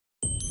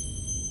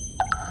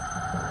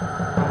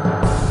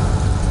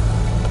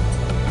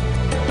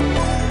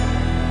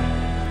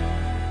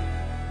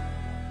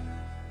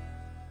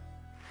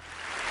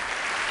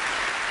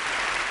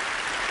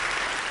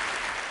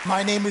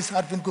My name is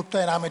Arvind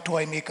Gupta and I'm a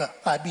toy maker.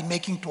 I've been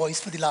making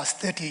toys for the last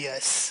 30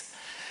 years.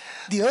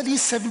 The early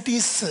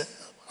 70s,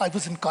 I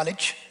was in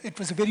college. It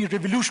was a very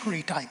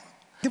revolutionary time.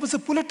 There was a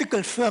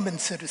political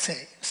ferment, so to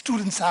say,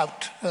 students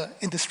out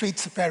in the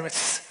streets of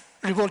Paris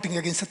revolting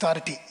against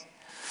authority.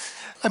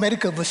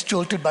 America was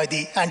jolted by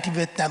the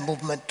anti-Vietnam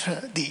movement,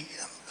 the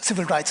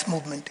civil rights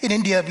movement. In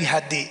India, we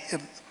had the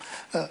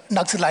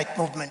Naxalite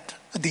movement,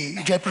 the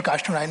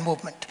Jayaprakash Narayan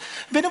movement.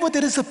 Whenever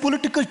there is a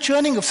political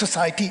churning of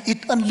society,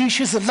 it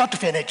unleashes a lot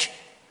of energy.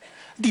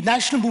 The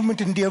national movement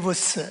in India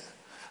was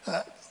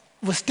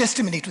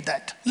testimony to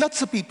that.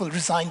 Lots of people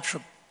resigned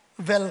from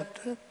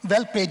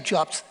well-paid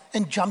jobs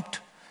and jumped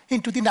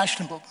into the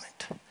national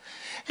movement.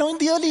 Now, in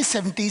the early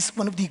 70s,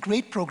 one of the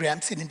great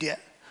programs in India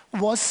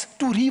was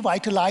to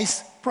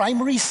revitalize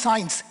primary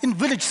science in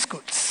village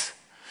schools.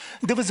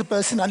 There was a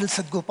person, Anil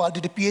Sadgopal,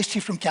 did a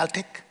PhD from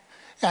Caltech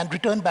and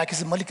returned back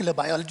as a molecular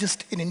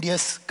biologist in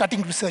India's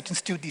cutting research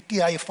institute, the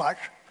TIFR.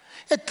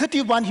 At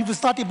 31, he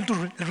was not able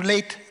to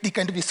relate the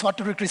kind of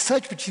esoteric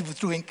research which he was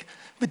doing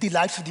with the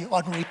lives of the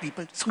ordinary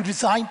people. So he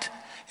resigned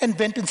and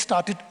went and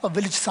started a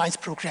village science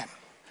program.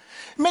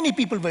 Many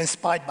people were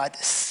inspired by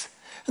this.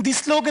 The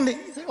slogan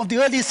of the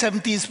early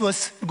 70s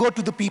was, go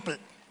to the people,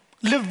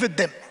 live with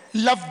them,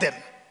 love them,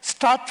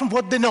 start from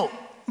what they know,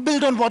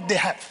 build on what they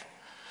have.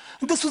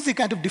 This was the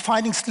kind of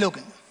defining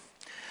slogan.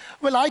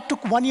 Well, I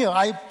took 1 year.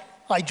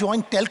 I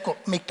joined Telco,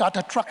 make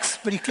Tata trucks,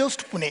 very close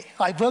to Pune.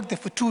 I worked there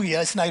for 2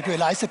 years, and I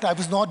realized that I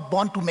was not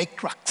born to make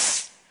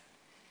trucks.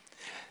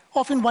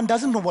 Often one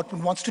doesn't know what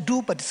one wants to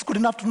do, but it's good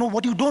enough to know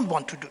what you don't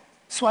want to do.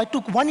 So I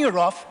took 1 year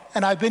off,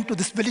 and I went to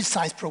this village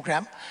science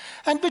program,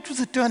 and which was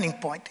a turning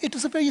point. It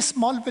was a very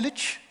small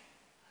village,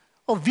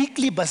 a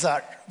weekly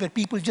bazaar, where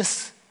people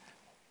just,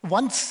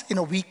 once in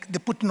a week, they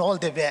put in all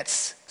their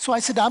wares. So I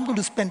said, I'm going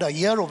to spend a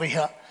year over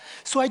here.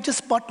 So I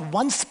just bought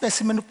one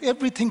specimen of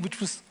everything which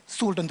was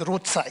sold on the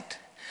roadside.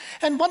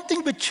 And one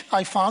thing which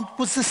I found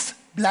was this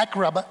black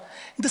rubber.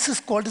 This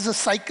is called as a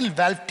cycle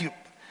valve tube,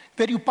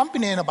 where you pump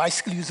in a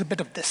bicycle, use a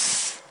bit of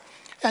this.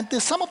 And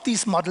there's some of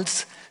these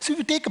models. So if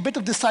you take a bit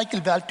of the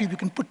cycle valve tube, you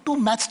can put 2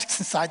 matchsticks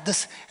inside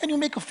this, and you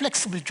make a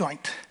flexible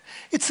joint.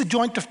 It's a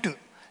joint of 2.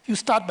 You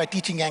start by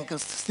teaching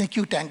angles, an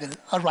acute angle,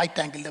 a right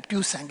angle, a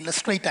obtuse angle, a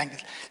straight angle.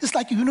 It's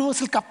like a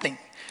universal coupling.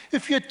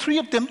 If you had 3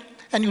 of them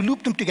and you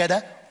loop them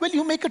together, well,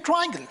 you make a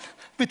triangle.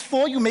 With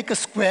 4, you make a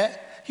square,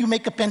 you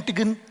make a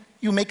pentagon,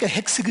 you make a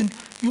hexagon,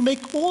 you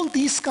make all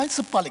these kinds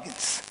of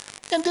polygons.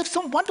 And there's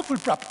some wonderful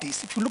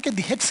properties. If you look at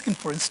the hexagon,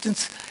 for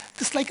instance,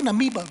 it's like an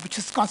amoeba, which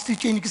is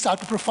constantly changing its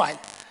outer profile.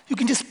 You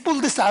can just pull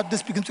this out,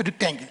 this becomes a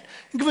rectangle.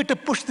 Give it a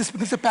push, this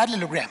becomes a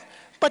parallelogram.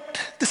 But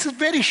this is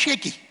very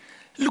shaky.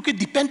 Look at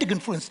the pentagon,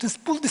 for instance.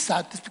 Pull this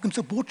out, this becomes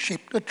a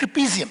boat-shaped, a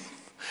trapezium.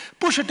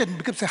 Push it, and it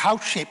becomes a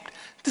house-shaped.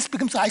 This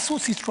becomes an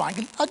isosceles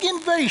triangle. Again,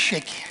 very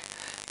shaky.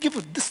 Give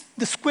it this,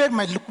 the square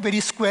might look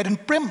very square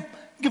and prim.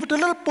 Give it a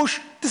little push,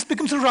 this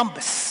becomes a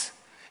rhombus.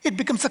 It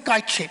becomes a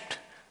kite-shaped.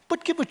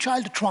 But give a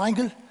child a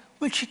triangle,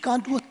 well, she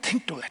can't do a thing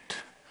to it.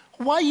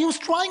 Why use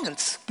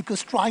triangles?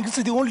 Because triangles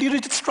are the only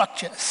rigid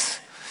structures.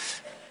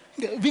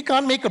 We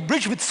can't make a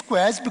bridge with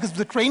squares because if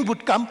the train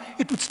would come,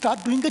 it would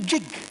start doing a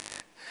jig.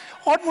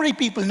 Ordinary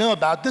people know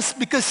about this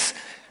because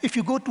if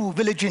you go to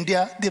village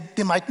India,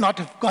 they might not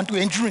have gone to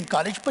engineering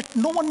college, but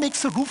no one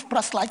makes a roof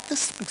truss like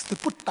this because they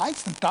put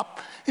tiles on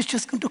top, it's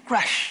just going to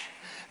crash.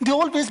 They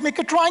always make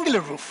a triangular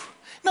roof.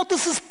 Now,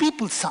 this is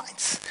people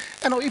science.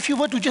 And if you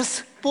were to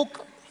just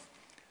poke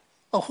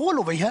a hole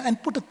over here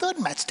and put a 3rd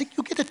matchstick,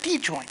 you get a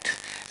T-joint.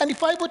 And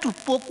if I were to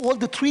poke all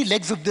the 3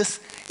 legs of this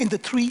in the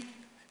 3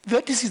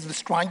 vertices of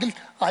this triangle,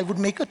 I would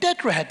make a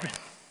tetrahedron.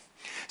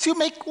 So you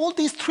make all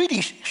these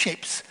 3D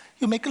shapes.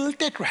 You make a little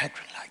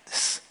tetrahedron like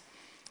this.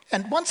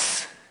 And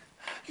once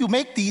you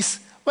make these,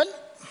 well,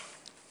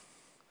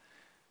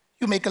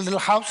 you make a little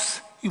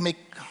house,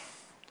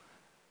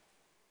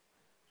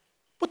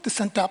 put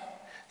this on top.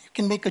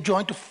 You can make a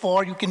joint of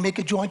 4, you can make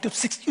a joint of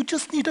 6. You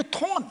just need a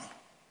thorn.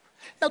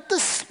 Now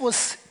this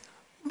was,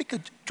 make a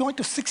joint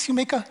of 6, you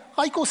make a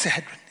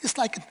icosahedron. It's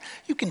like,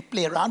 you can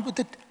play around with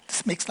it.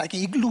 This makes like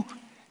an igloo.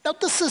 Now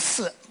this is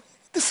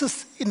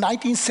in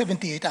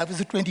 1978. I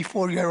was a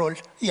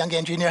 24-year-old young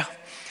engineer.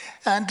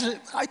 And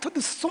I thought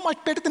this is so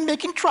much better than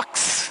making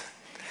trucks.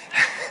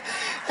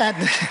 and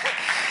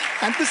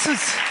this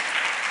is,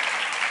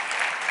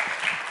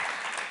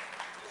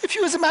 if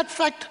you, as a matter of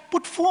fact,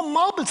 put 4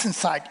 marbles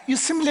inside, you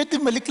simulate the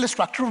molecular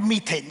structure of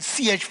methane,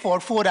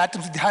 CH4, 4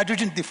 atoms of the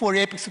hydrogen, the 4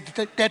 apex of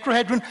the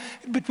tetrahedron,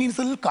 between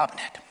the little carbon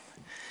atom.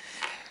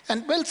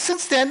 And well,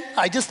 since then,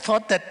 I just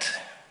thought that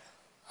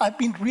I've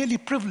been really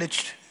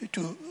privileged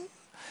to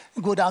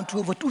go down to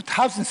over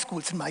 2,000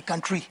 schools in my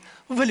country,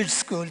 village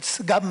schools,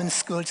 government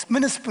schools,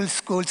 municipal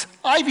schools,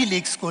 Ivy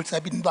League schools.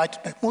 I've been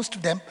invited by most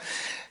of them.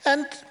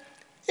 And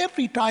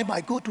every time I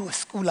go to a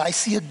school, I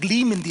see a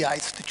gleam in the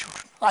eyes of the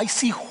children. I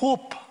see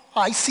hope.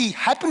 I see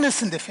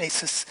happiness in their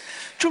faces.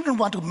 Children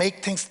want to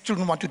make things.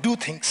 Children want to do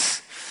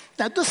things.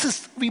 Now,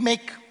 we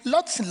make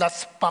lots and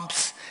lots of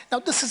pumps. Now,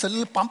 this is a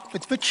little pump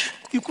with which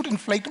you could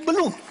inflate a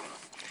balloon.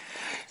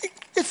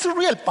 It's a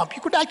real pump.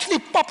 You could actually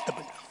pop the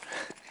balloon.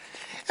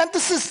 And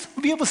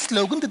we have a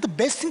slogan that the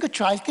best thing a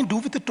child can do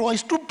with a toy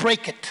is to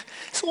break it.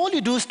 So all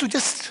you do is to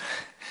just,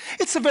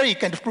 it's a very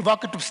kind of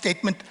provocative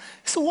statement.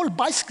 It's an old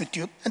bicycle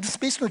tube, and this is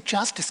based on a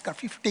chance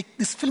discovery. If you take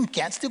these film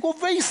cans, they go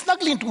very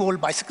snugly into an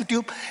old bicycle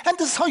tube, and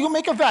this is how you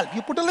make a valve.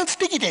 You put a little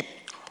sticky tape.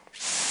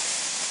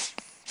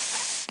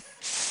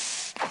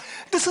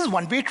 This is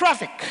one-way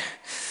traffic.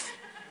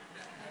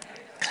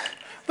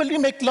 Well, you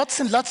make lots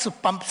and lots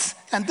of pumps,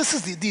 and this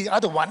is the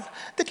other one,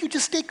 that you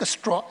just take a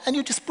straw and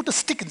you just put a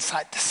stick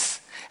inside this.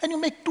 And you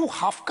make 2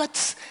 half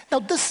cuts. Now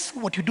this,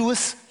 what you do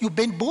is, you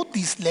bend both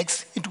these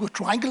legs into a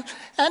triangle,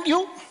 and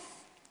you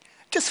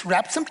just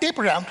wrap some tape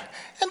around,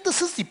 and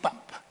this is the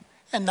pump.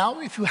 And now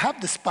if you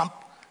have this pump,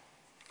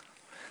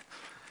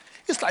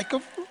 it's like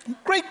a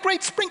great,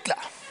 great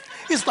sprinkler.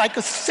 It's like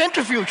a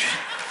centrifuge.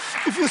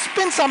 If you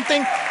spin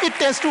something, it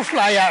tends to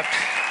fly out.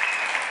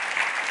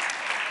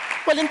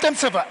 Well, in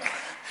terms of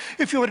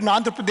if you were in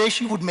Andhra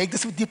Pradesh, you would make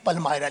this with the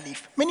palmyra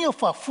leaf. Many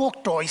of our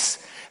folk toys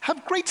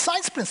have great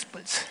science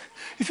principles.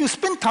 If you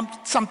spin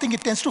something,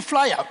 it tends to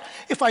fly out.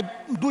 If I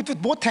do it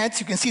with both hands,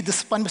 you can see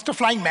this one, Mr.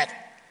 Flying Man.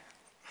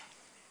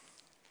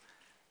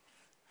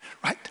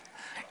 Right?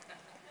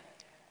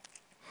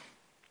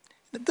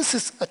 This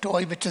is a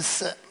toy which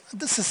is,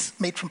 this is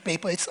made from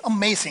paper. It's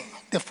amazing.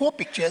 There are 4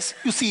 pictures.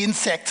 You see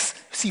insects,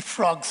 you see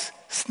frogs,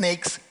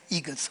 snakes,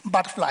 eagles,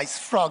 butterflies,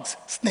 frogs,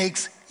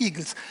 snakes,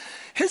 eagles.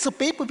 Here's a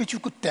paper which you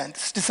could turn.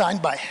 It's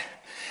designed by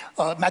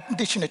a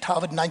mathematician at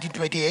Harvard in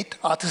 1928,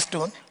 Arthur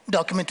Stone,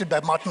 documented by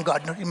Martin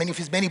Gardner in many of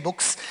his many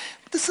books.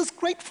 This is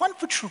great fun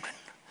for children.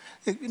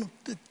 You know,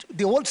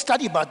 they all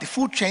study about the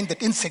food chain,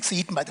 that insects are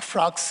eaten by the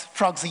frogs,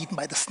 frogs are eaten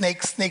by the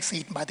snakes, snakes are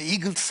eaten by the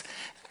eagles.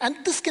 And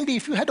this can be,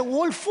 if you had an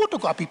old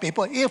photocopy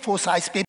paper, A4 size paper,